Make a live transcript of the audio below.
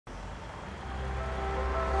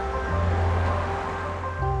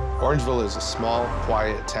Orangeville is a small,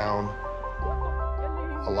 quiet town.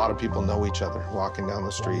 A lot of people know each other walking down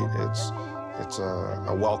the street. It's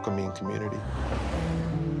a welcoming community.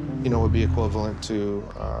 You know, it would be equivalent to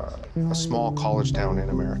a small college town in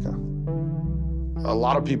America. A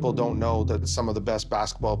lot of people don't know that some of the best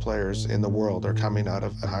basketball players in the world are coming out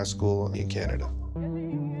of high school in Canada.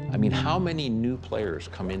 I mean, how many new players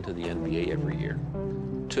come into the NBA every year?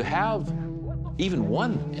 To have even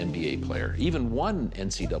one NBA player, even one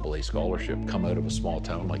NCAA scholarship come out of a small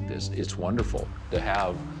town like this, it's wonderful. To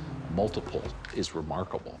have multiple is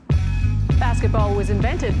remarkable. Basketball was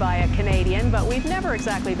invented by a Canadian, but we've never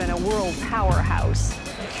exactly been a world powerhouse.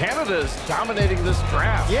 Canada's dominating this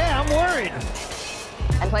draft. Yeah, I'm worried.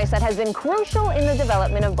 A place that has been crucial in the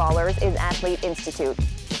development of ballers is Athlete Institute.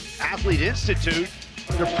 Athlete Institute?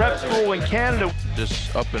 The prep school in Canada.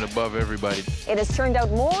 Just up and above everybody. It has turned out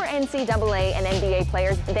more NCAA and NBA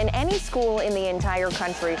players than any school in the entire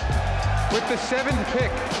country. With the 7th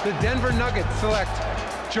pick, the Denver Nuggets select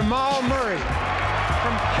Jamal Murray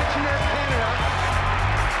from Kitchener, Canada.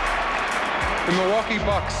 The Milwaukee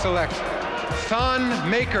Bucks select Thon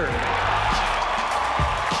Maker.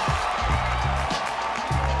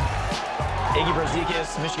 Iggy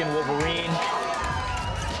Brazdeikis, Michigan Wolverine.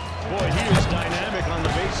 Boy, he is dynamic on the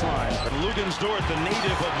baseline. Lugansdorf, the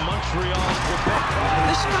native of Montreal, Quebec.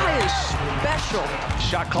 This guy is special.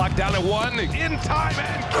 Shot clock down at 1, in time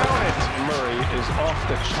and count it. Murray is off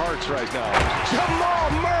the charts right now.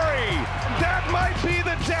 Jamal Murray, that might be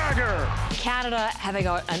the dagger. Canada having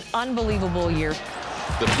an unbelievable year.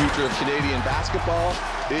 The future of Canadian basketball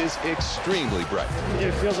is extremely bright.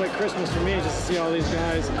 It feels like Christmas for me just to see all these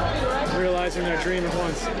guys realizing their dream at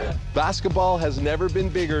once. Basketball has never been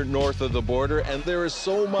bigger north of the border, and there is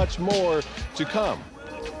so much more to come.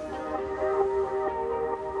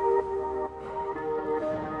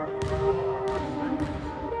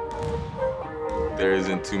 There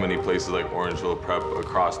isn't too many places like Orangeville Prep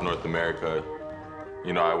across North America.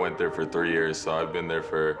 You know, I went there for 3 years, so I've been there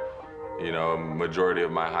for, you know, a majority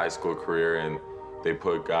of my high school career, and they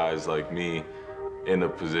put guys like me in a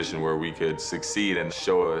position where we could succeed and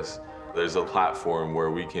show us there's a platform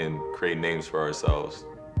where we can create names for ourselves.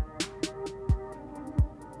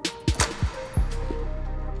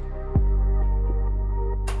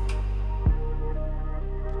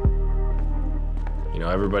 You know,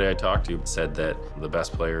 everybody I talked to said that the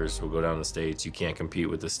best players will go down to the States. You can't compete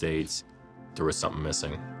with the States. There was something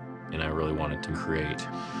missing, and I really wanted to create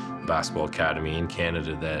a basketball academy in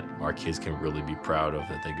Canada that our kids can really be proud of,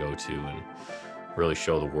 that they go to, and really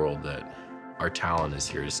show the world that our talent is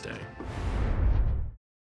here to stay.